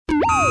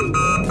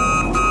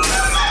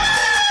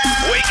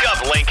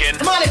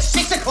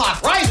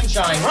o'clock. Rise and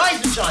shine,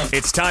 rise and shine.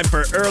 It's time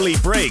for Early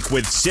Break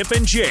with Sip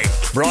and Jake,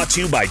 brought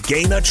to you by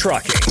Gaina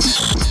Trucking.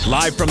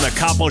 Live from the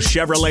Koppel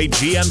Chevrolet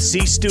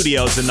GMC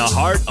studios in the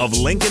heart of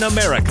Lincoln,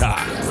 America.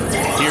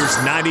 Here's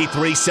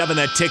 93.7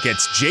 The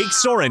Ticket's Jake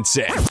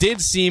Sorensen.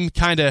 Did seem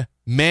kind of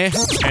meh.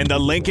 And the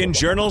Lincoln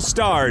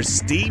Journal-Star's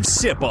Steve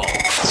Sipple.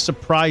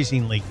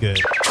 Surprisingly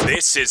good.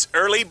 This is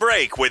Early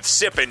Break with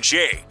Sip and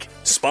Jake,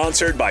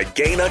 sponsored by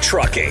Gaina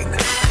Trucking.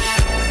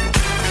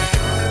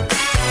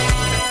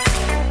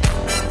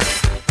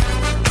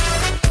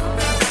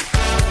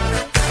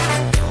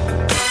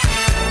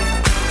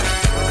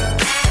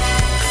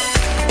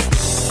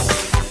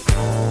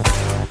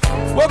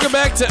 Welcome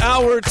back to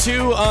Hour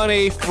 2 on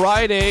a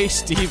Friday.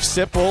 Steve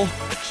Sipple,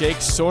 Jake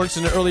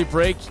Sorensen, Early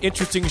Break.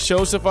 Interesting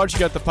show so far. You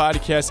got the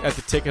podcast at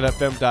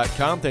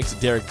theticketfm.com. Thanks to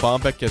Derek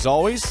Bombeck, as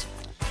always.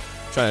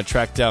 Trying to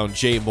track down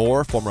Jay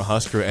Moore, former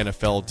Husker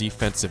NFL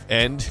defensive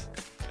end.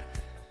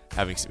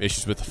 Having some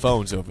issues with the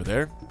phones over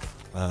there.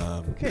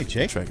 Okay,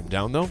 Jake. Track him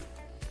down, though.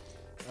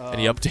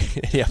 Any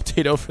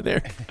update over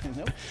there?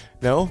 Nope.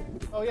 No?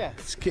 Oh, yeah.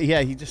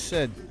 Yeah, he just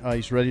said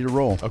he's ready to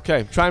roll.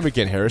 Okay, try him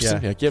again,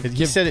 Harrison. Yeah.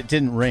 He said it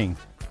didn't ring.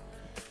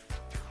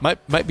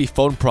 Might be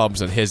phone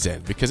problems on his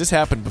end, because this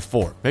happened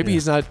before. Maybe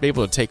he's not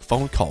able to take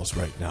phone calls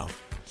right now.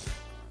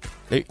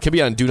 It could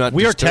be on Do Not Disturb.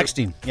 We are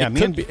texting. Yeah,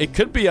 it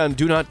could be on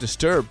Do Not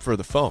Disturb for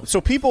the phone.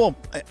 So people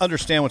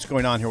understand what's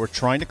going on here. We're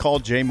trying to call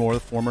Jay Moore, the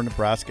former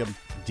Nebraska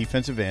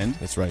defensive end.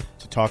 That's right.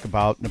 To talk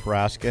about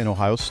Nebraska and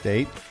Ohio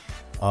State.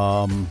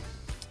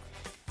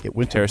 It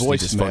went to Harrison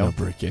needs his phone voicemail.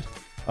 number again.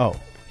 Oh.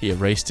 He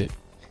erased it.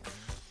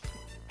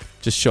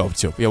 Just show it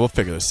to him. Yeah, we'll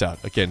figure this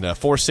out. Again,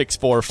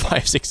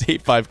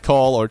 464-5685,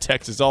 call or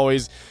text as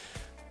always.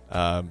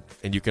 And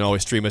you can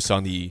always stream us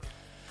on the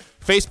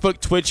Facebook,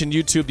 Twitch, and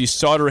YouTube, the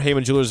Sauter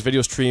Heyman Jewelers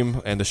video stream,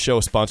 and the show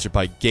is sponsored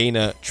by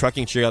Gaina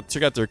Trucking.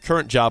 Check out their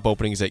current job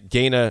openings at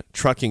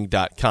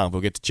GainaTrucking.com.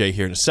 We'll get to Jay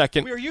here in a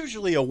second. We're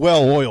usually a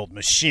well-oiled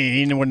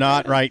machine, and we're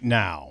not right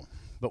now.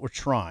 But we're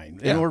trying.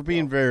 Yeah. And we're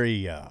being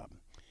very,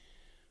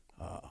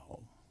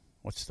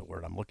 what's the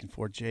word I'm looking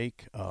for,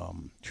 Jake?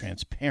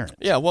 Transparent.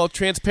 Yeah, well,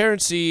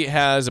 transparency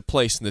has a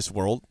place in this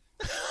world.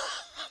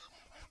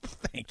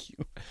 Thank you.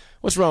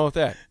 What's wrong with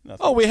that?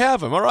 Nothing. Oh, we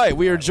have him. All right.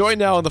 We are joined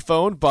now on the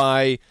phone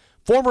by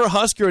former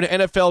Husker and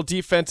NFL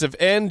defensive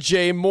end,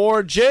 Jay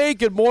Moore. Jay,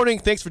 good morning.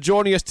 Thanks for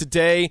joining us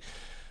today.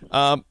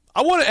 I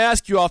want to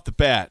ask you off the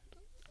bat.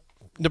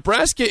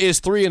 Nebraska is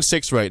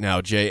 3-6 right now,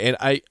 Jay, and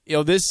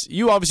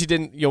you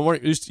obviously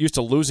weren't used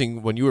to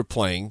losing when you were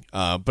playing,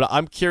 but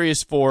I'm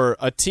curious, for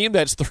a team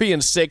that's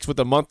 3-6 with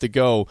a month to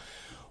go,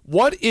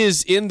 what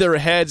is in their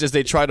heads as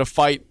they try to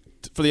fight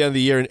for the end of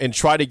the year and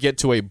try to get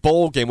to a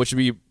bowl game, which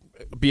would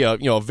be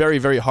a very,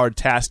 very hard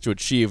task to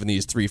achieve in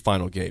these three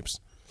final games?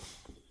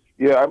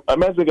 Yeah, I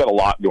imagine they got a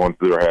lot going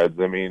through their heads.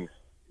 I mean,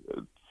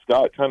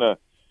 Scott kind of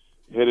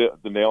hit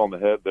the nail on the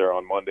head there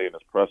on Monday in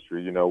his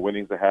presser.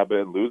 Winning's a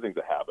habit and losing's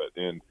a habit.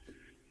 And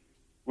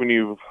when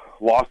you've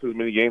lost as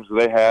many games as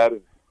they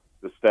had,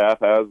 the staff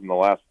has in the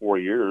last 4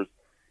 years,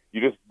 you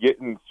just get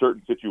in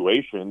certain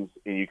situations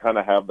and you kind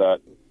of have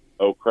that,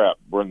 oh crap,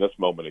 we're in this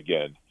moment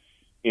again.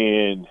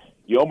 And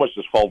you almost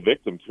just fall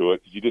victim to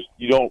it, because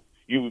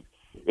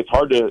it's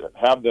hard to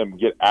have them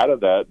get out of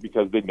that,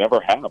 because they never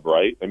have,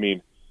 right? I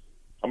mean,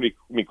 how many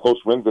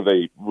close wins have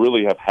they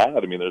really have had?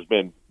 I mean, there's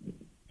been,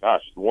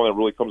 gosh, the one that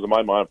really comes to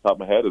my mind off the top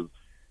of my head is,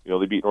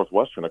 they beat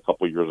Northwestern a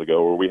couple of years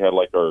ago, where we had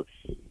like our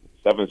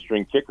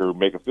seventh-string kicker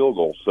make a field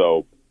goal.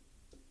 So,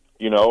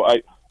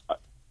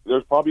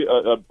 there's probably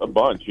a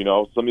bunch.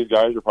 Some of these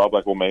guys are probably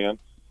like, well, man,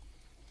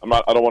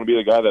 I don't want to be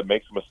the guy that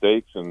makes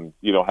mistakes and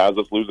has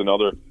us lose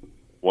another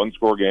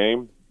one-score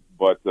game.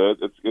 But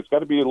it's got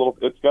to be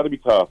it's got to be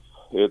tough.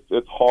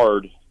 It's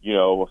hard.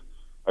 I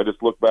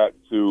just look back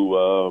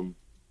to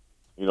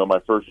my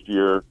first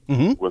year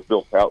with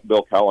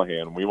Bill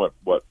Callahan. We went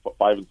 5-6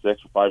 or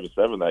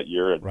 5-7 that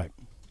year, and right.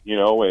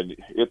 And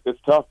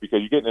it's tough,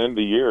 because you get to the end of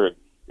the year, and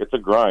it's a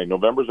grind.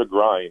 November's a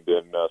grind,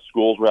 and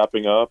school's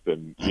wrapping up,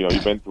 and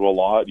you've been through a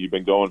lot. You've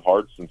been going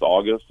hard since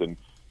August, and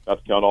not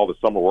to count all the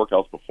summer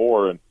workouts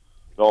before. And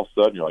all of a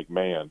sudden, you're like,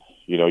 man,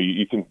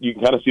 you can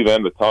kind of see the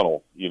end of the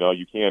tunnel.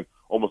 You can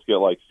almost get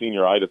like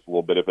senioritis a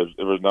little bit if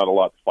there's not a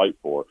lot to fight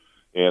for.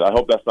 And I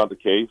hope that's not the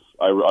case.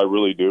 I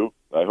really do.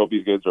 I hope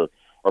these guys are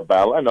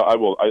battling. I know I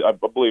will. I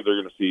believe they're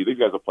going to see. These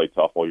guys have played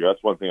tough all year.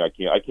 That's one thing I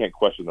can't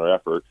question their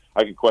effort.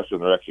 I can question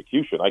their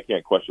execution. I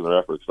can't question their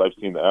effort, because I've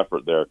seen the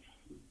effort there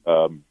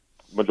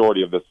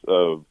majority of this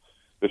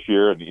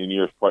year and in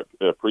years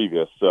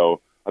previous.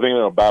 So I think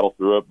they're going to battle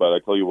through it. But I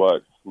tell you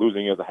what,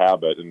 losing is a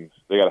habit, and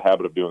they got a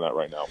habit of doing that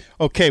right now.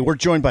 Okay, we're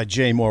joined by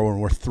Jay Moore,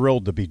 and we're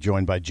thrilled to be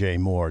joined by Jay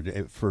Moore.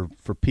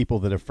 For people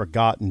that have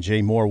forgotten,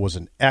 Jay Moore was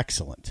an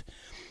excellent.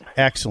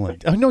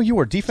 Oh, no, you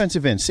were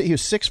defensive end. He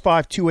was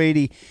 6'5",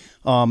 280.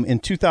 In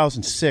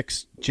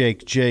 2006, Jay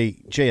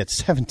had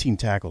 17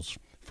 tackles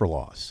for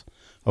loss.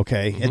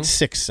 Okay, and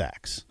 6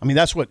 sacks. I mean,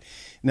 that's what.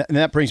 And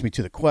that brings me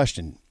to the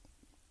question,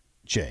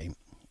 Jay,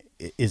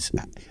 is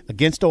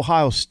against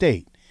Ohio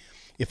State.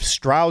 if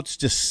Stroud's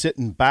just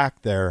sitting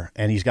back there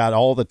and he's got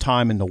all the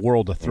time in the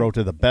world to throw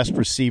to the best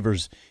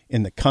receivers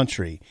in the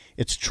country,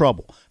 it's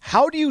trouble.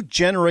 How do you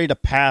generate a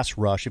pass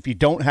rush if you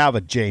don't have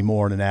a Jay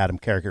Moore and an Adam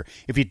Carricker?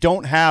 If you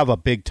don't have a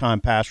big-time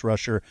pass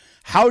rusher,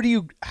 how do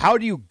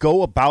you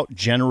go about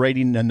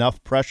generating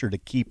enough pressure to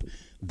keep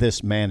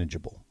this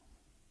manageable?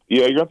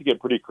 Yeah, you have to get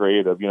pretty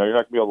creative. You're not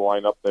going to be able to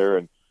line up there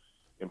and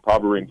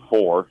probably ring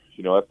 4.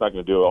 That's not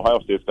going to do it. Ohio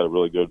State's got a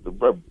really good,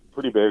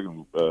 pretty big,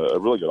 a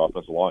really good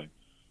offensive line.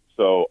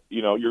 So,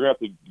 you're going to have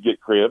to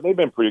get creative. They've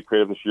been pretty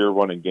creative this year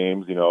running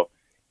games,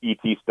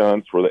 ET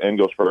stunts where the end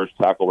goes first,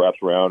 tackle wraps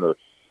around,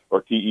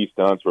 or TE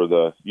stunts where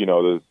the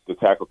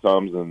tackle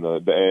comes and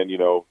the end,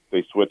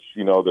 they switch,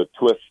 the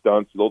twist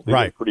stunts. They'll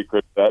get pretty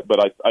creative with that.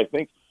 But I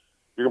think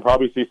you're going to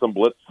probably see some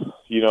blitz,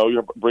 you're going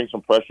to bring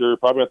some pressure. You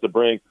probably have to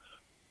bring,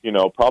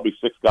 probably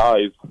 6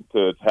 guys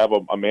to have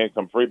a man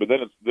come free. But then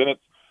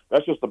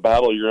that's just a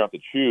battle you're going to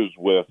have to choose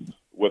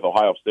with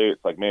Ohio State.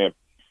 It's like, man,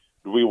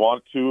 do we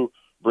want to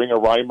bring a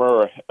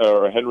Reimer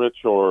or a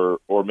Henrich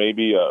or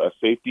maybe a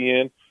safety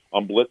in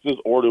on blitzes,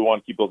 or do we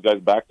want to keep those guys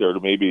back there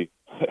to maybe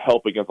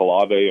help against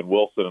Olave and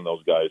Wilson and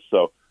those guys?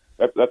 So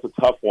that's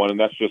a tough one, and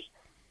that's just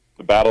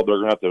the battle they're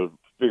going to have to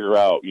figure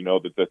out,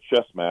 the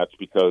chess match,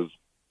 because,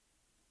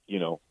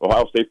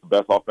 Ohio State's the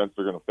best offense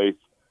they're going to face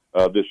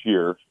this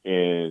year,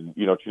 and,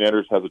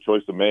 Chinanders has a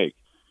choice to make.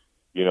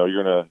 Do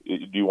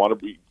you want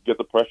to get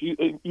the pressure?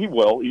 He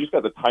will. You just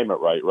got to time it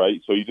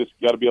right? So you just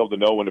got to be able to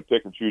know when to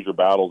pick and choose your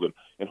battles,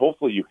 and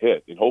hopefully you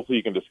hit, and hopefully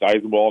you can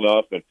disguise them well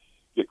enough and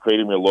get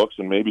creative in your looks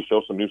and maybe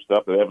show some new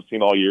stuff that they haven't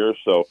seen all year.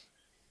 So,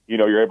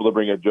 you're able to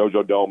bring a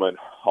JoJo Doman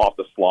off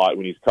the slot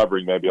when he's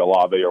covering maybe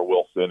Olave or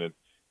Wilson,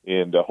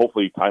 and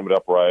hopefully you time it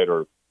up right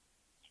or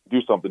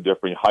do something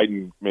different.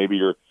 Maybe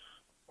you're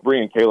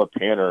bringing Caleb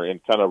Tanner and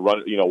kind of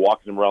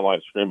walking him around the line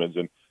of scrimmage,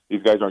 and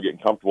these guys aren't getting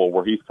comfortable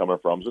where he's coming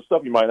from. So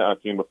stuff you might not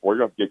have seen before.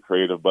 You're going to have to get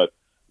creative, but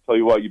I'll tell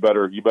you what, you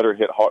better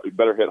hit hard, you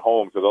better hit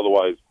home, because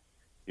otherwise,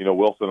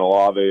 Wilson,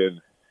 Olave,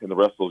 and the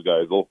rest of those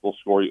guys, they'll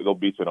score you. They'll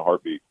beat you in a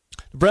heartbeat.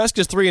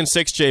 Nebraska's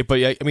 3-6, Jay, but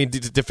I mean,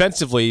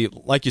 defensively,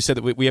 like you said,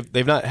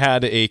 they've not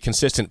had a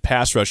consistent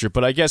pass rusher.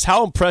 But I guess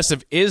how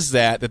impressive is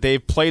that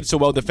they've played so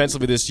well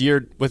defensively this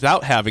year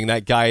without having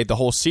that guy the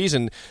whole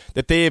season,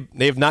 that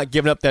they've not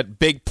given up that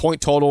big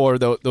point total or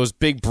those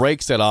big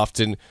breaks that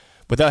often,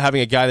 without having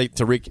a guy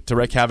to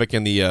wreak havoc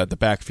in the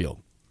backfield.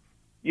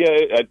 Yeah,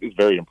 it's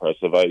very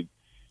impressive.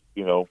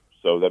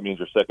 So that means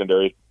your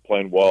secondary is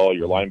playing well,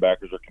 your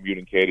linebackers are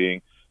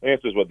communicating. I think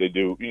that's just what they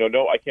do.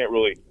 No, I can't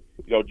really.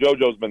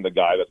 JoJo's been the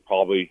guy that's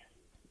probably,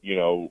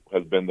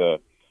 has been the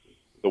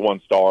one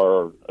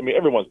star. I mean,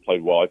 everyone's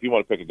played well. If you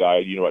want to pick a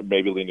guy,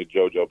 maybe lean to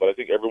JoJo, but I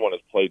think everyone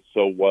has played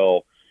so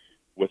well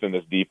within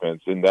this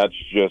defense, and that's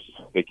just,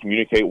 they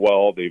communicate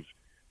well. They've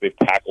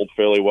tackled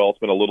fairly well. It's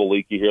been a little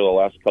leaky here the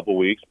last couple of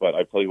weeks, but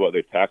I tell you what,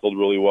 they've tackled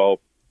really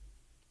well.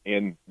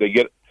 And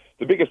the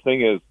biggest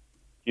thing is,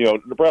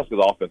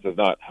 Nebraska's offense has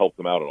not helped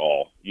them out at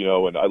all.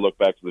 And I look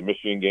back to the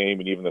Michigan game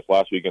and even this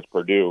last week against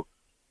Purdue,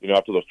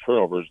 after those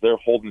turnovers, they're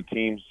holding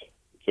teams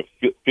to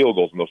field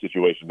goals in those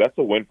situations. That's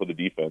a win for the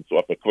defense. So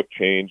after a quick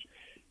change,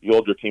 you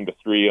hold your team to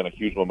 3 on a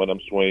huge momentum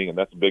swing, and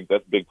that's big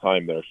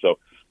time there. So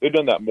they've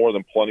done that more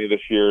than plenty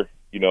this year.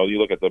 You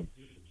look at the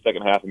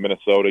second half of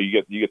Minnesota, you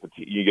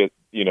get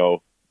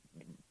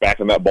back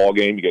in that ball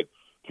game, you get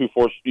 2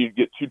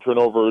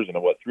 turnovers and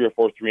 3 or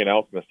 4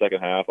 3-and-outs in the second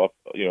half.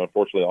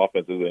 Unfortunately, the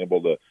offense isn't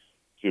able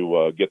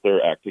to get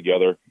their act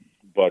together.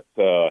 But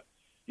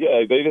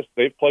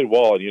they've played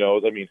well.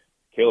 And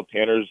Caleb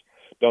Tanner's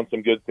done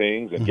some good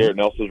things, and Garrett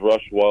Nelson's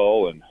rushed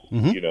well, and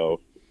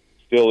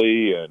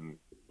Stilley and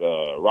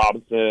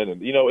Robinson,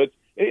 and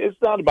it's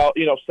not about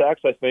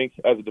sacks. I think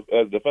as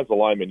a defensive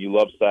lineman, you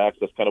love sacks.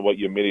 That's kind of what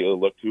you immediately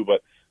look to.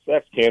 But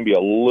sacks can be a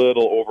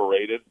little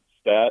overrated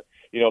stat.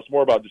 It's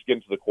more about just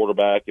getting to the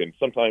quarterback, and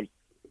sometimes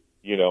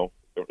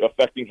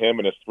affecting him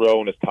and his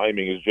throw and his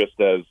timing is just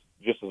as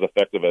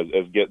effective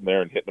as getting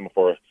there and hitting him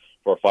for a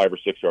 5 or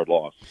 6 yard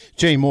loss.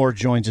 Jay Moore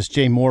joins us.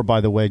 Jay Moore,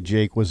 by the way,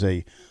 Jake, was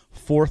a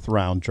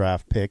 4th-round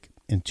draft pick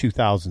in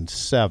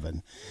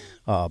 2007,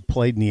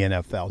 played in the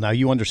NFL. Now,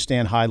 you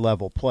understand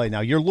high-level play.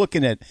 Now, you're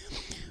looking at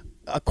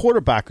a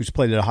quarterback who's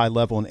played at a high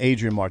level in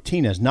Adrian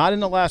Martinez. Not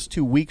in the last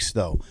 2 weeks,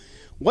 though.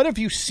 What have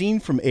you seen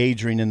from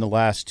Adrian in the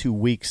last 2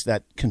 weeks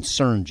that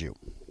concerned you?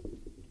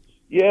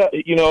 Yeah,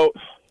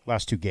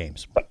 last 2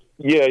 games.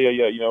 Yeah.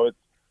 It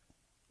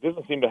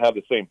doesn't seem to have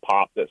the same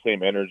pop, that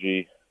same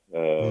energy.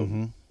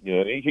 No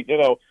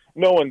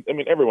one. I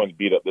mean, everyone's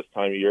beat up this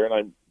time of year,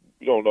 and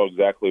we don't know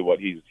exactly what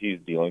he's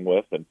dealing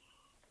with,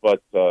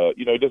 but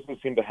he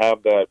doesn't seem to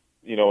have that.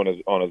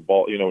 On his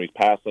ball, when he's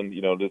passing,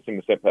 doesn't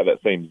seem to have that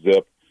same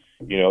zip.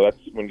 That's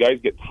when guys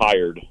get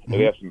tired.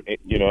 They have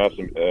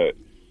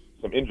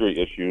some injury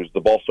issues.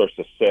 The ball starts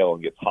to sail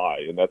and gets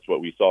high, and that's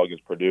what we saw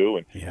against Purdue,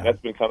 and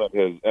that's been kind of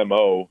his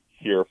MO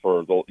here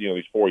for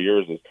these 4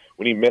 years. Is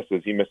when he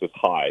misses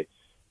high.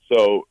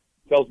 So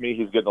tells me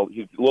he's a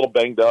little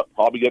banged up,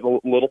 probably getting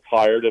a little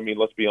tired. I mean,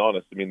 let's be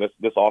honest. I mean,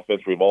 this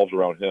offense revolves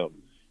around him,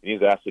 and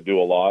he's asked to do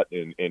a lot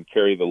and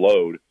carry the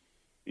load.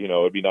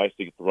 it'd be nice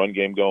to get the run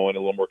game going a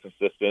little more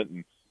consistent,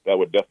 and that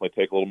would definitely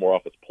take a little more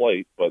off his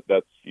plate. But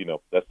that's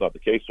not the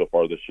case so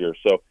far this year.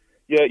 So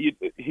yeah,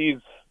 he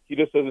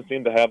just doesn't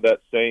seem to have that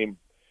same,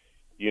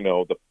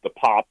 the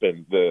pop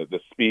and the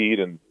speed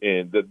and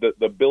the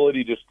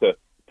ability just to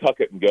tuck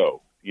it and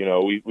go.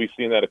 We've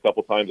seen that a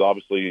couple times.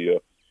 Obviously,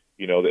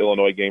 the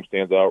Illinois game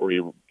stands out where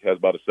he has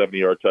about a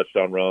 70-yard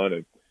touchdown run,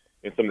 and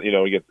some,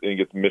 he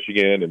gets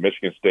Michigan and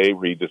Michigan State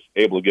where he's just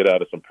able to get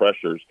out of some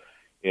pressures.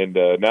 And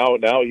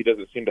now he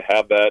doesn't seem to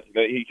have that.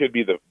 He could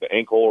be the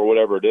ankle or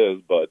whatever it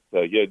is, but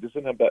he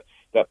doesn't have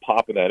that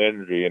pop and that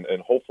energy.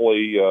 And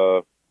hopefully,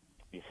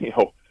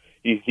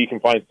 he can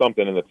find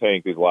something in the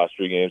tank these last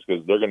 3 games,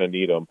 because they're going to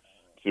need him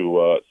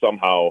to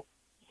somehow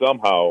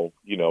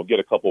get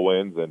a couple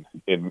wins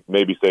and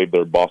maybe save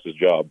their boss's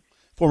job.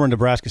 Former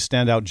Nebraska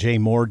standout Jay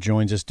Moore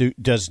joins us.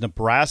 Does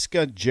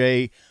Nebraska,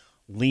 Jay,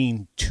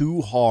 lean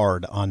too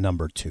hard on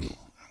number 2?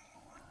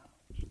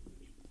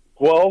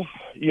 Well,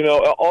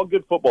 all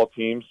good football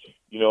teams,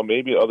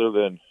 maybe other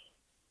than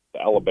the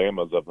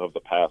Alabamas of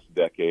the past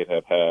decade,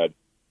 have had,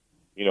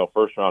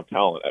 first-round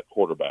talent at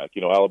quarterback.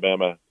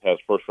 Alabama has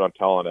first-round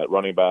talent at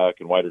running back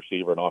and wide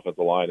receiver and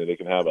offensive line, and they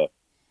can have a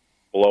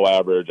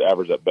below-average,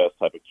 average at best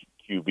type of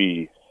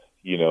QB,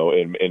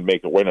 and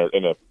make a winner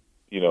in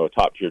a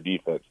top-tier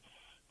defense.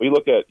 We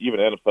look at even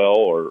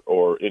NFL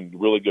or in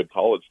really good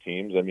college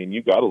teams. I mean,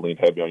 you got to lean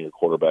heavy on your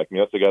quarterback. I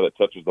mean, that's the guy that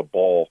touches the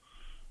ball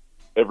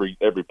every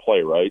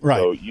play, right? Right.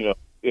 So,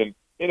 and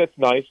it's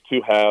nice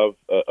to have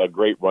a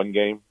great run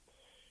game.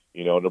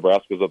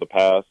 Nebraska's of the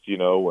past,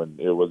 when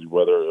it was,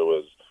 whether it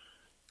was,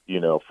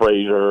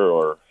 Frazier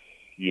or,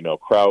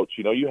 Crouch,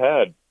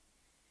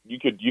 you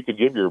could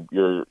give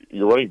your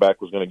running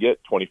back was going to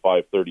get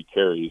 25, 30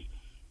 carries,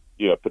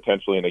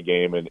 potentially in a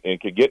game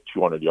and could get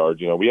 200 yards.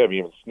 We haven't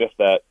even sniffed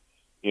that,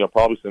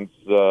 probably since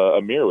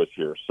Amir was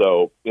here.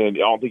 So, and I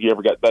don't think he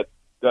ever got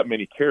that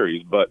many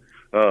carries, but,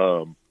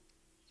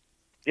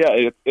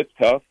 yeah, it's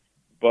tough,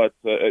 but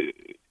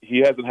he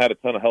hasn't had a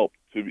ton of help,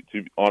 to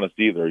be honest,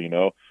 either.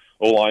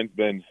 O-line's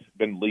been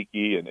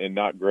leaky and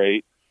not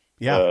great.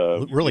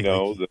 Yeah, really.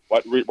 The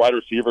wide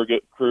receiver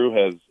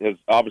crew has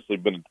obviously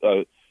been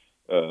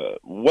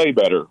way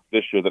better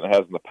this year than it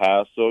has in the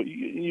past. So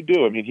you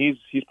do. I mean,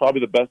 he's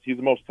probably the best. He's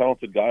the most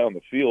talented guy on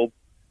the field.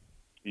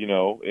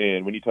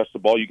 And when you touch the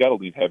ball, you got to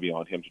lean heavy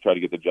on him to try to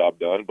get the job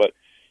done. But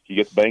he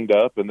gets banged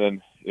up, and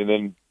then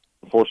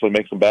unfortunately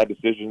makes some bad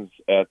decisions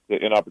at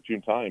the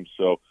inopportune times.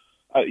 So,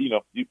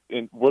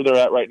 and where they're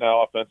at right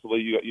now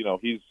offensively,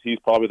 he's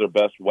probably their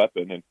best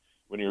weapon. And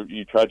when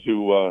you try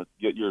to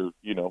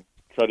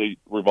try to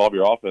revolve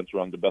your offense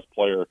around the best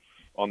player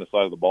on the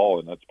side of the ball,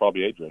 and that's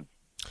probably Adrian.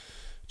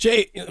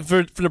 Jay,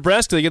 for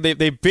Nebraska,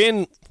 they've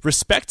been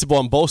respectable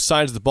on both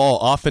sides of the ball,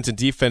 offense and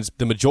defense,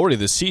 the majority of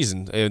the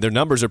season. Their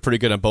numbers are pretty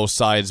good on both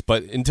sides,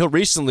 but until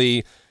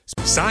recently,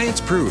 science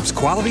proves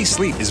quality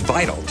sleep is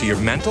vital to your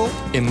mental,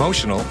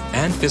 emotional,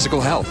 and physical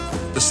health.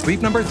 The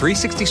Sleep Number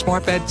 360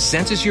 smart bed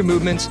senses your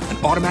movements and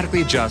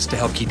automatically adjusts to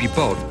help keep you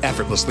both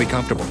effortlessly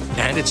comfortable.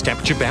 And it's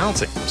temperature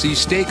balancing, so you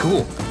stay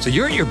cool. So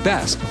you're at your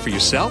best for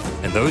yourself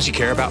and those you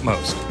care about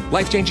most.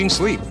 Life-changing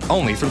sleep,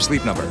 only from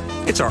Sleep Number.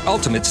 It's our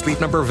ultimate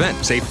Sleep Number event.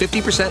 Save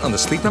 50% on the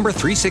Sleep Number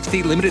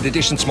 360 limited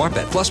edition smart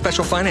bed, plus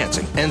special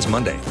financing. Ends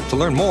Monday. To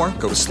learn more,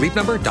 go to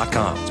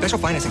sleepnumber.com. Special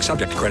financing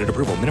subject to credit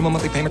approval. Minimum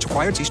monthly payments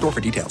required. See store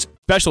for details.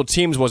 Special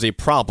teams was a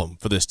problem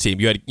for this team.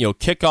 You had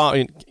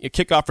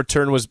kickoff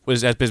return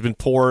has been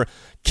poor,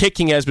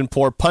 kicking has been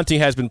poor, punting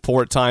has been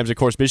poor at times. Of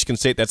course, Michigan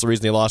State, that's the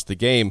reason they lost the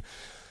game.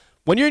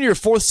 When you're in your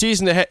 4th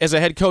season as a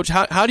head coach,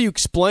 how do you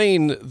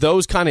explain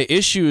those kind of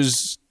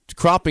issues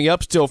cropping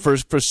up still for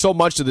so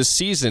much of this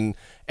season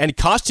and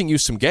costing you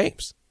some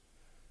games?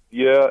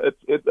 Yeah,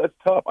 that's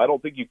tough. I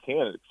don't think you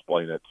can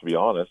explain it, to be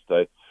honest.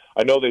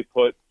 I know they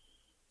put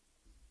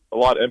a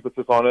lot of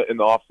emphasis on it in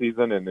the off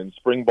season and in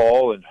spring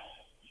ball, and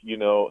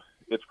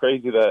it's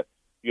crazy that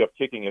you have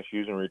kicking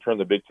issues and return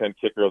the Big Ten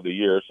kicker of the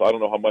year. So I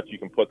don't know how much you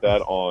can put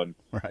that on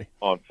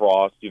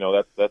Frost.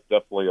 That's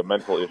definitely a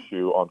mental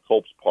issue on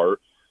Culp's part.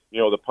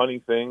 The punting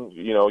thing,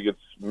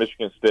 against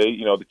Michigan State,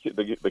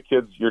 the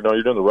kids, you're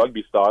doing the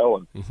rugby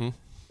style and,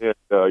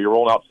 you're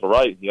rolling out to the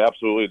right. And he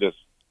absolutely just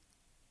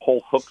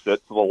whole hooks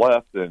it to the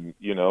left and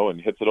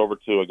hits it over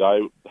to a guy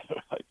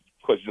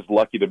who's just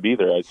lucky to be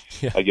there,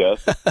 I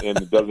guess, and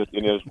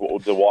just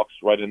walks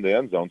right in the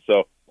end zone.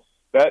 So,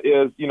 that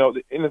is,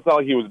 and it's not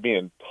like he was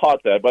being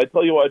taught that, but I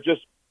tell you what, it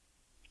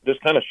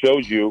just kind of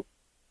shows you,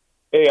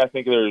 I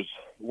think there's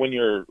when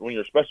your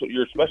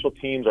special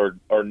teams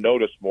are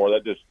noticed more.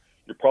 That just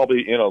you're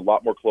probably in a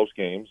lot more close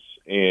games,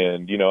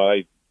 and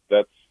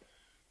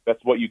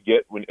that's what you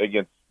get when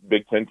against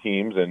Big Ten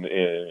teams and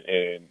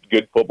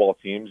good football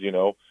teams.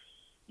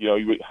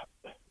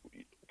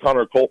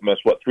 Connor Culp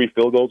missed 3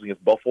 field goals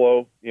against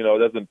Buffalo.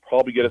 Doesn't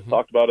probably get us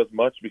talked about as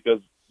much because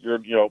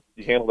you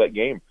handle that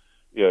game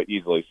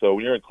easily. So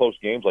when you're in close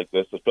games like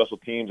this, the special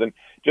teams and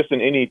just in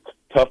any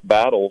tough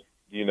battle,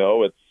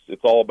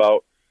 it's all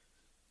about,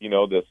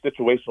 the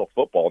situational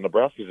football.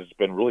 Nebraska's just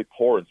been really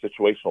poor in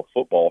situational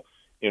football.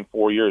 in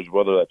 4 years,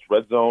 whether that's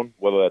red zone,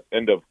 whether that's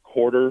end of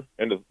quarter,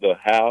 end of the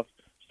half,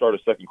 start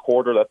of second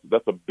quarter.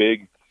 That's a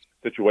big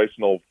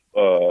situational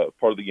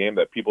part of the game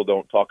that people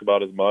don't talk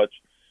about as much.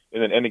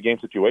 And then end of game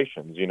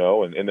situations,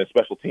 and then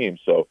special teams.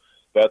 So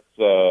that's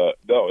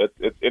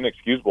it's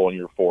inexcusable in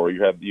year 4. You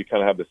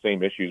kind of have the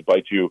same issues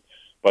bite you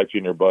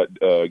in your butt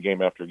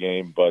game after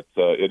game. But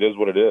it is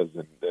what it is,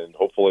 and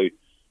hopefully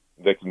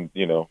they can,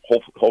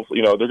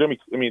 hopefully, they're going to be.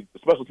 I mean, the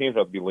special teams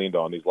have to be leaned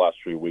on these last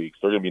 3 weeks.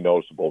 They're going to be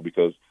noticeable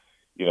because,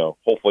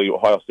 hopefully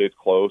Ohio State's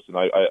close, and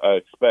I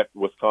expect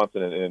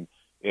Wisconsin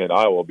and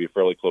Iowa will be a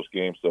fairly close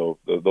game. So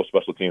those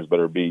special teams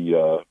better be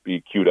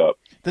queued up.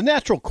 The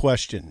natural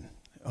question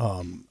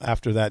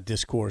after that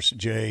discourse,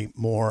 Jay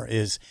Moore,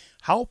 is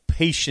how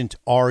patient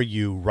are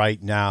you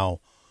right now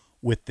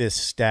with this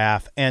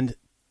staff? And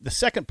the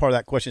second part of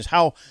that question is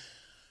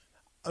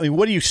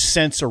what do you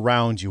sense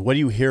around you? What do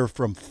you hear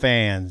from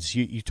fans?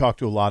 You talk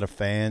to a lot of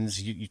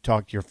fans. You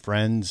talk to your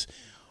friends.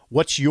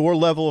 What's your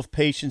level of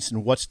patience,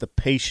 and what's the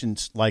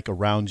patience like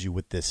around you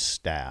with this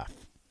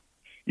staff?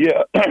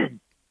 Yeah,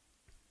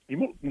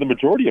 the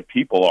majority of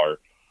people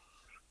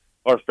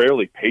are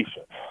fairly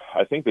patient.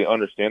 I think they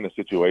understand the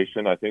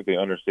situation. I think they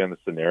understand the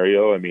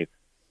scenario. I mean,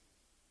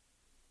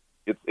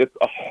 it's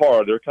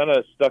hard. They're kind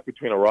of stuck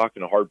between a rock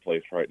and a hard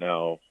place right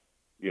now.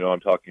 I'm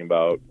talking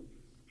about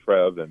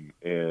Trev and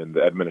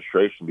the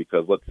administration,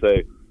 because let's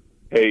say,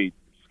 hey,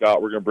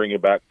 Scott, we're going to bring you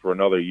back for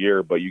another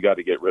year, but you got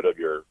to get rid of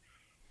your,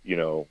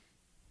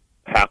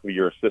 half of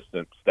your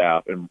assistant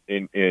staff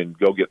and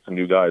go get some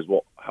new guys.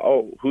 Well,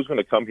 who's going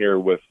to come here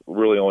with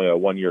really only a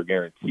 1-year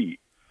guarantee?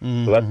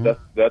 Mm-hmm. So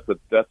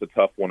that's a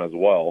tough one as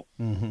well.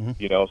 Mm-hmm.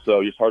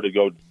 So it's hard to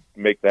go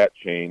make that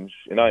change.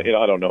 And I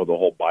don't know the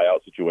whole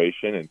buyout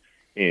situation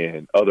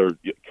and other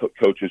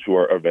coaches who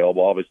are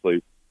available.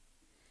 Obviously,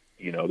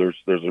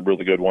 there's a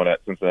really good one at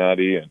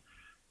Cincinnati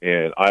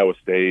and Iowa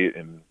State,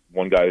 and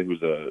one guy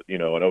who's an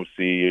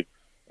OC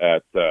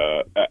at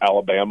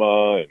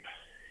Alabama,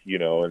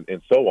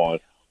 and so on.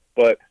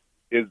 But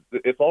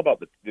it's all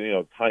about the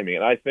timing.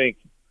 And I think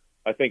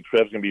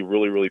Trev's going to be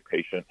really, really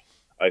patient.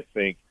 I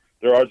think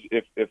there are,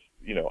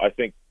 I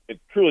think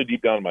it's truly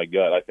deep down in my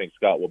gut, I think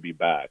Scott will be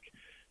back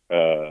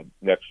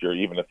next year,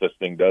 even if this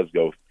thing does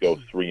go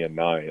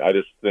 3-9. I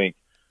just think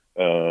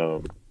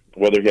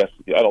whether he has,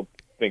 I don't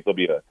think there'll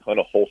be a ton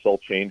of wholesale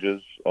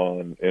changes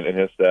in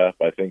his staff.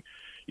 I think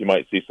you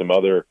might see some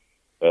other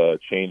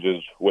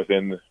changes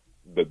within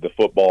the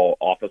football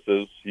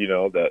offices,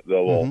 that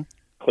they'll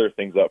clear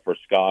things up for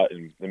Scott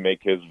and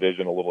make his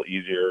vision a little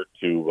easier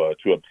to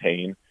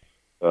obtain.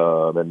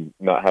 And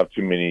not have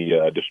too many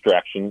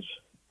distractions,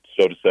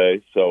 so to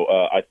say. So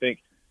I think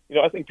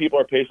people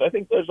are patient. I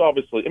think there's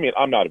obviously. I mean,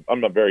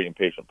 I'm a very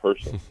impatient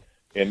person,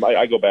 and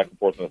I go back and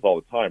forth on this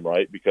all the time,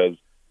 right? Because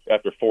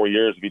after 4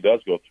 years, if he does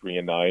go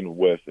 3-9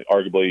 with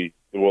arguably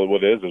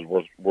what is his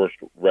worst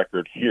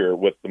record here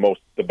with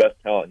the best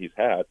talent he's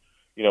had,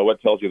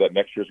 what tells you that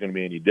next year's going to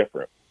be any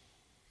different?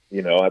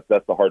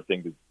 That's the hard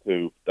thing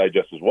to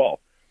digest as well.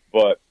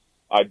 But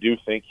I do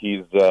think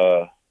he's.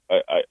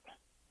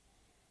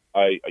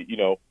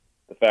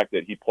 The fact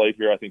that he played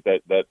here, I think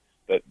that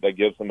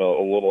gives him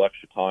a little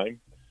extra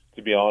time,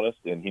 to be honest,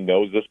 and he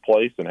knows this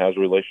place and has a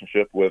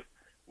relationship with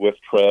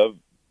Trev.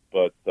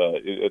 But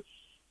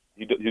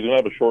he's going to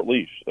have a short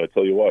leash, I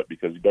tell you what,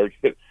 because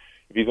if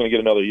he's going to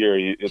get another year,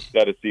 it's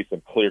got to see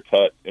some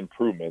clear-cut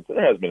improvements. And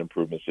there has been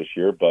improvements this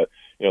year, but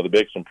the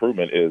biggest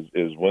improvement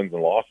is wins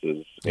and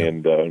losses. Yeah.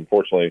 And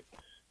unfortunately,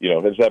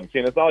 I just haven't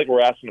seen. It's not like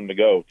we're asking him to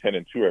go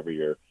 10-2 every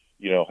year.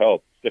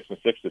 Hell, 6-6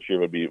 this year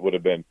would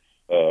have been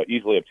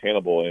easily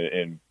obtainable,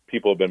 and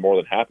people have been more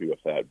than happy with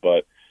that.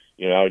 But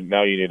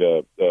now you need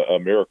a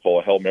miracle,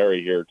 a Hail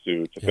Mary here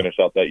to finish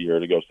out that year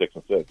to go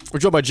 6-6. We're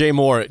joined by Jay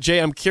Moore. Jay,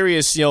 I'm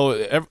curious.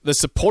 The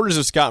supporters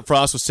of Scott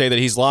Frost would say that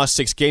he's lost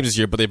 6 games this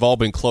year, but they've all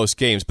been close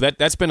games. But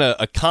that's been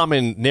a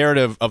common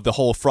narrative of the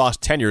whole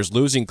Frost tenure, is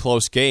losing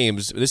close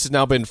games. This has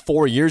now been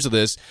 4 years of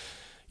this.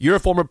 You're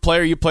a former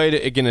player. You played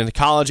again in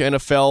college,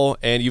 NFL,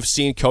 and you've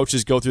seen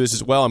coaches go through this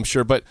as well, I'm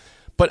sure. But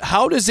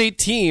how does a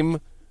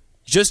team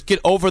just get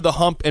over the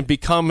hump and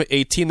become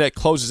a team that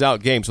closes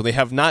out games when they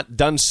have not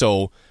done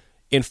so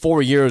in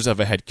 4 years of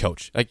a head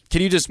coach?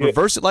 Can you just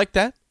reverse it like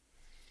that?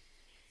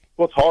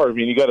 Well, it's hard. I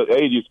mean, you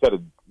just got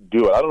to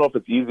do it. I don't know if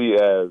it's easy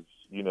as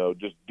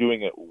just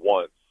doing it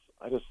once.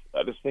 I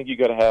just think you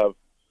got to have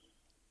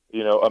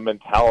a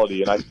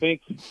mentality, and I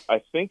think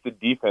the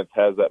defense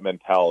has that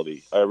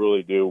mentality. I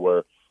really do,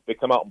 where they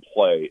come out and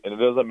play, and it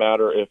doesn't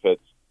matter if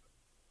it's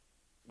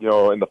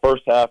in the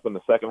first half, in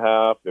the second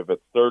half, if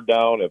it's third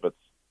down, if it's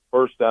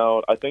first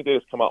down. I think they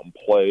just come out and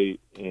play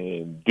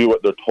and do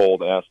what they're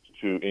told and asked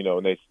to,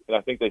 and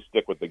I think they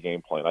stick with the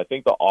game plan. I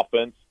think the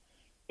offense,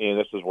 and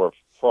this is where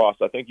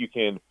Frost, I think you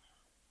can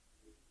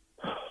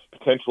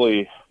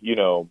potentially,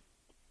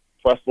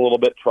 press a little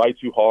bit, try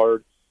too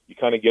hard. You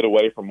kind of get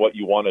away from what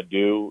you want to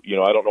do.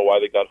 I don't know why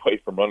they got away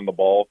from running the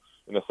ball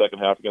in the second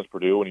half against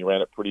Purdue when he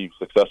ran it pretty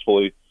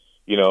successfully.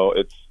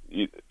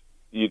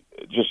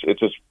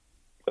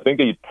 I think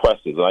he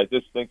presses, and I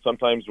just think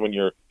sometimes when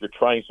you're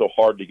trying so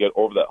hard to get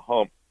over that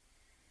hump,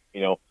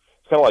 it's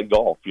kind of like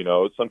golf.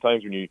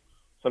 Sometimes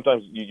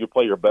you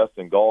play your best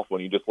in golf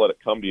when you just let it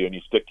come to you and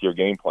you stick to your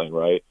game plan,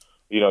 right?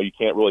 You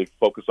can't really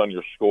focus on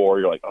your score.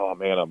 You're like, oh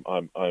man,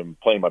 I'm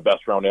playing my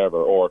best round ever,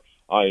 or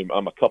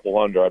I'm a couple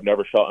under. I've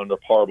never shot under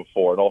par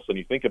before, and all of a sudden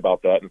you think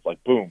about that, and it's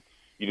like, boom,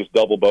 you just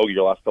double bogey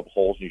your last couple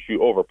holes and you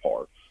shoot over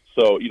par.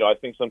 So I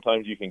think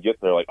sometimes you can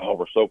get there like, oh,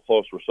 we're so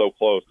close.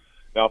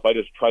 Now, if I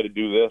just try to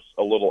do this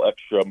a little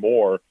extra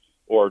more,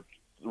 or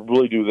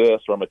really do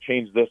this, or I'm going to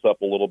change this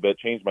up a little bit,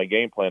 change my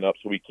game plan up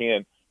so we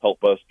can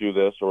help us do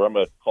this, or I'm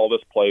going to call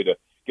this play to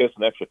get us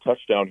an extra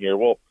touchdown here.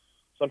 Well,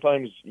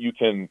 sometimes you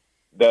can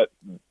that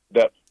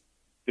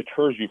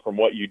deters you from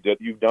what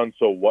you've done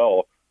so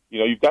well.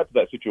 You've got to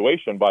that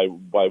situation by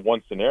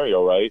one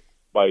scenario, right?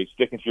 By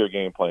sticking to your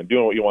game plan,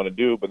 doing what you want to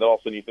do, but then all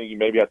of a sudden you think you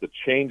maybe have to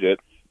change it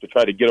to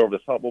try to get over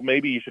this hump. Well,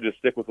 maybe you should just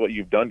stick with what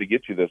you've done to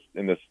get you to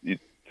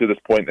this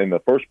point in the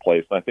first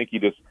place. And I think he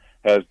just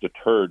has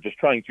deterred just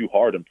trying too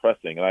hard and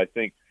pressing. And I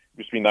think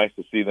it'd just be nice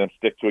to see them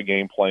stick to a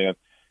game plan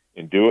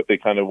and do what they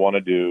kind of want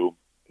to do.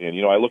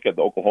 And, I look at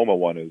the Oklahoma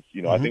one as,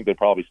 I think they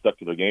probably stuck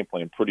to their game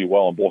plan pretty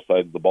well on both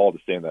sides of the ball to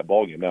stay in that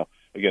ball game. Now,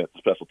 again, it's the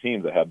special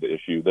teams that have the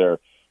issue there.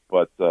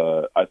 But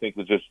I think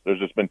there's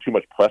just been too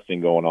much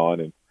pressing going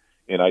on.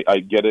 And I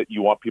get it.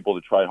 You want people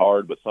to try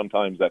hard, but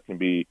sometimes that can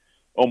be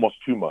almost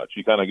too much.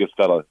 You kind of just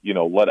got to,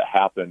 let it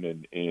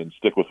happen and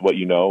stick with what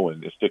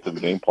and stick to the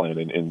game plan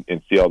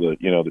and see how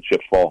the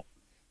chips fall.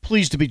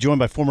 Pleased to be joined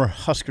by former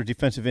Husker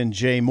defensive end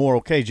Jay Moore.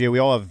 Okay, Jay, we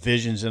all have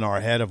visions in our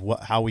head of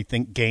how we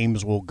think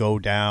games will go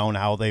down,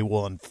 how they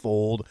will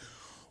unfold.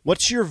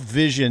 What's your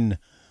vision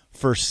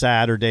for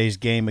Saturday's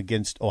game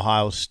against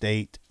Ohio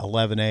State,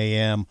 11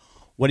 a.m.?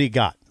 What do you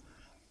got?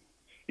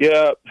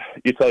 Yeah,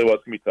 you tell you what,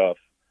 it's going to be tough.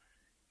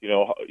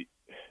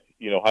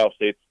 Ohio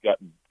State's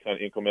gotten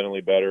kind of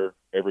incrementally better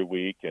every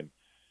week, and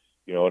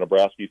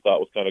Nebraska you thought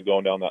was kind of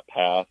going down that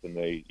path, and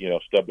they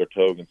stubbed their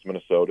toe against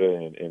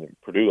Minnesota and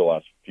Purdue the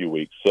last few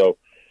weeks. So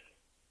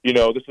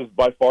this is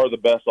by far the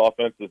best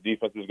offense this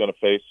defense is going to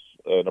face,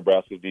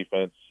 Nebraska's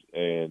defense,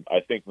 and I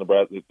think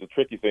the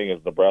tricky thing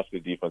is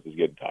Nebraska's defense is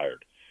getting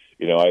tired.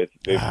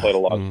 They've played a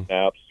lot of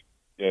snaps,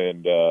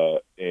 and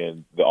the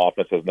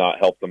offense has not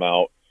helped them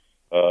out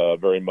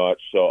very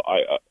much. So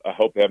I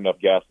hope they have enough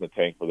gas in the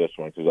tank for this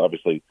one, because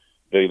obviously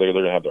they're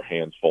going to have their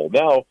hands full.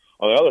 Now,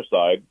 on the other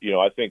side,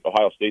 I think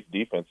Ohio State's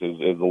defense is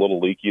a little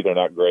leaky. They're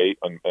not great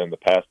in the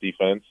pass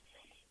defense.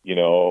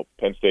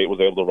 Penn State was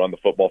able to run the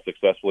football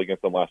successfully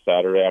against them last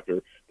Saturday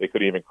after they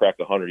couldn't even crack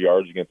 100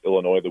 yards against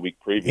Illinois the week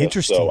previous.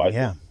 Interesting, so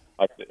yeah.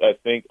 I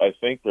think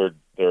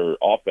their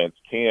offense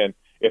can,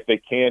 if they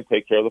can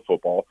take care of the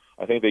football,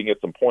 I think they can get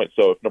some points.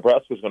 So if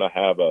Nebraska's going to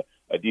have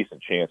a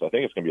decent chance, I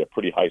think it's going to be a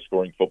pretty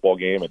high-scoring football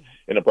game, and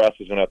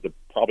Nebraska's going to have to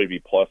probably be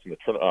plus in the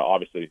turnover.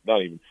 Obviously,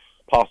 not even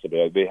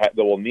possibly. They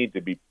will need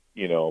to be,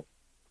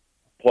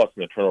 plus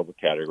in the turnover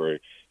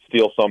category.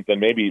 Steal something.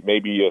 Maybe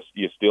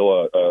you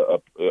steal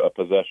a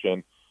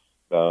possession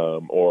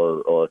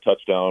or a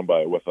touchdown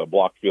with a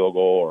blocked field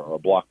goal or a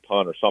blocked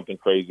punt or something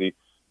crazy.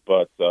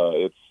 But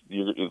a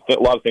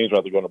lot of things are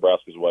going to go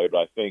Nebraska's way. But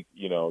I think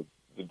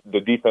the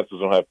defense is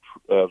going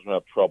to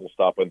have trouble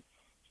stopping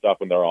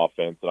their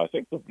offense. And I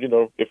think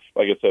if,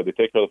 like I said, they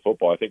take care of the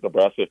football, I think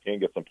Nebraska can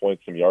get some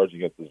points, some yards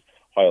against this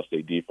Ohio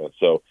State defense.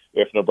 So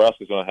if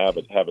Nebraska's going to have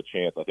a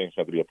chance, I think it's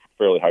going to be a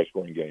fairly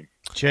high-scoring game.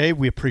 Jay,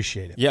 we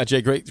appreciate it. Yeah,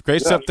 Jay, great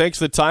stuff. Thanks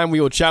for the time.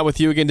 We will chat with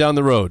you again down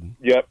the road.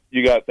 Yep,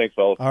 you got it. Thanks,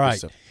 fellas. All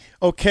right.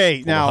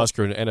 Okay, now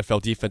Husker and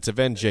NFL defensive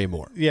end Jay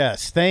Moore.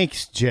 Yes,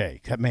 thanks,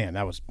 Jay. Man,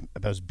 that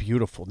was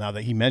beautiful. Now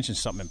that he mentioned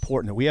something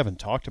important that we haven't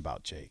talked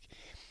about, Jake.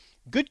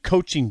 Good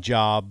coaching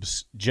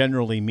jobs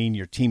generally mean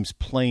your team's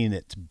playing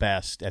its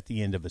best at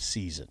the end of a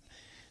season.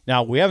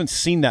 Now, we haven't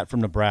seen that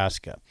from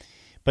Nebraska,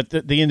 but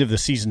the end of the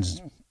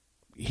season's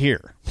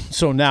here.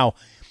 So now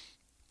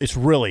it's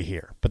really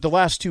here. But the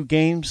last two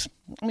games,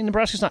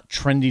 Nebraska's not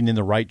trending in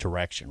the right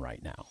direction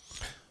right now,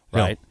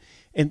 right? No.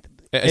 And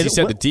as you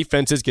said, the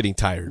defense is getting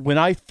tired. When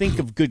I think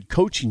of good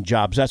coaching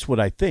jobs, that's what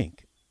I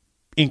think.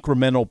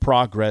 Incremental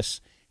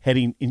progress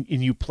heading in,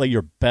 and you play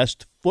your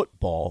best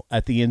football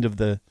at the end of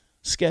the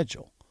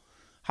schedule.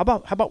 How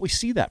about we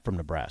see that from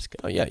Nebraska?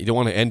 Oh, yeah, you don't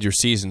want to end your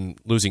season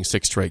losing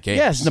 6 straight games.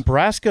 Yeah, is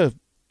Nebraska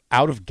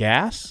out of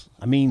gas?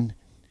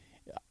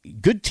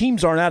 Good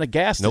teams aren't out of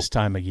gas this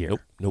time of year.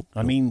 Nope.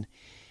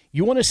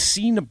 You want to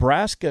see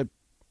Nebraska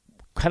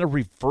kind of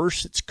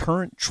reverse its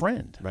current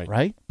trend,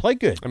 right? Play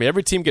good.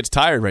 Every team gets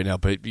tired right now,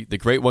 but the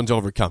great ones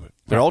overcome it.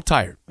 They're all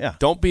tired. Yeah.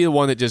 Don't be the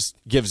one that just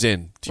gives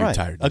in to your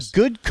tiredness. A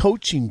good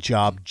coaching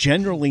job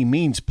generally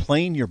means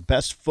playing your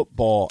best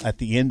football at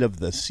the end of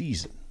the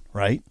season,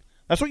 right?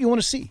 That's what you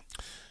want to see.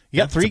 You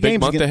got 3 games.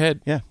 Big month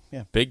ahead. Yeah.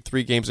 Big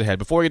 3 games ahead.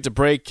 Before we get to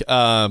break, we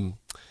got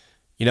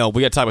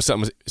to talk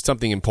about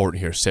something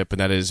important here, Sip, and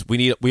that is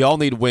we all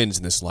need wins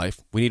in this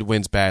life. We need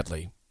wins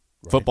badly.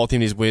 Right. Football team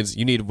needs wins.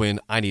 You need a win.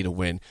 I need a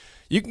win.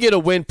 You can get a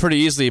win pretty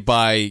easily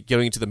by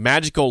going to the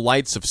Magical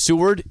Lights of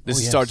Seward.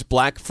 This starts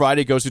Black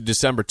Friday, goes through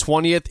December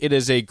 20th. It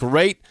is a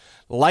great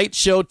light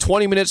show,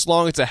 20 minutes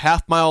long. It's a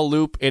half-mile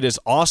loop. It is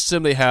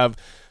awesome. They have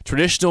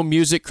traditional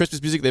music,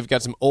 Christmas music. They've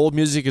got some old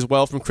music as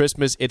well from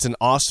Christmas. It's an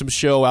awesome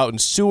show out in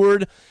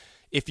Seward.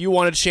 If you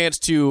want a chance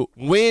to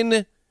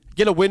win,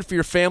 get a win for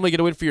your family, get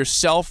a win for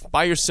yourself,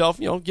 by yourself,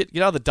 get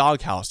out of the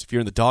doghouse if you're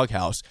in the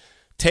doghouse.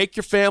 Take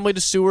your family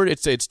to Seward.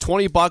 It's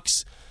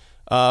 $20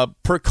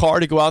 per car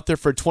to go out there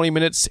for 20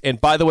 minutes. And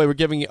by the way, we're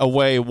giving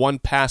away one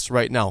pass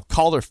right now.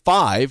 Caller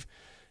 5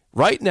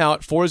 right now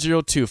at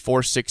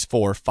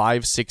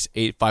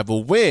 402-464-5685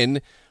 will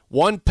win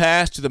one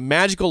pass to the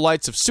Magical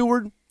Lights of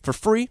Seward for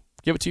free.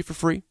 Give it to you for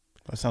free.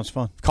 That sounds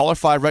fun. Caller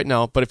 5 right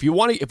now. But if you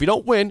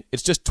don't win,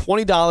 it's just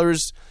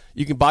 $20.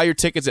 You can buy your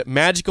tickets at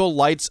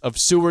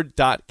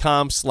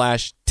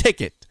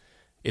magicallightsofseward.com/ticket.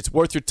 It's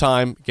worth your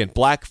time. Again,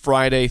 Black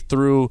Friday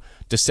through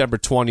December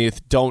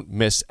 20th. Don't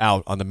miss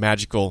out on the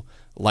Magical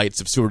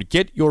Lights of Seward.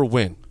 Get your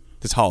win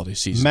this holiday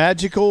season.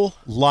 Magical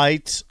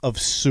Lights of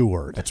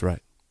Seward. That's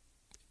right.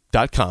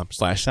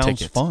 .com/tickets.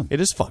 Sounds fun. It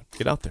is fun.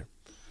 Get out there.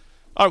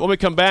 All right, when we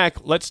come back,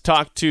 let's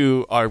talk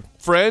to our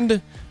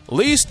friend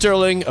Lee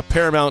Sterling of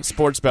Paramount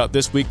Sports about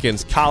this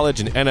weekend's college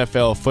and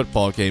NFL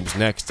football games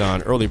next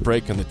on Early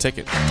Break on the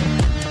Ticket.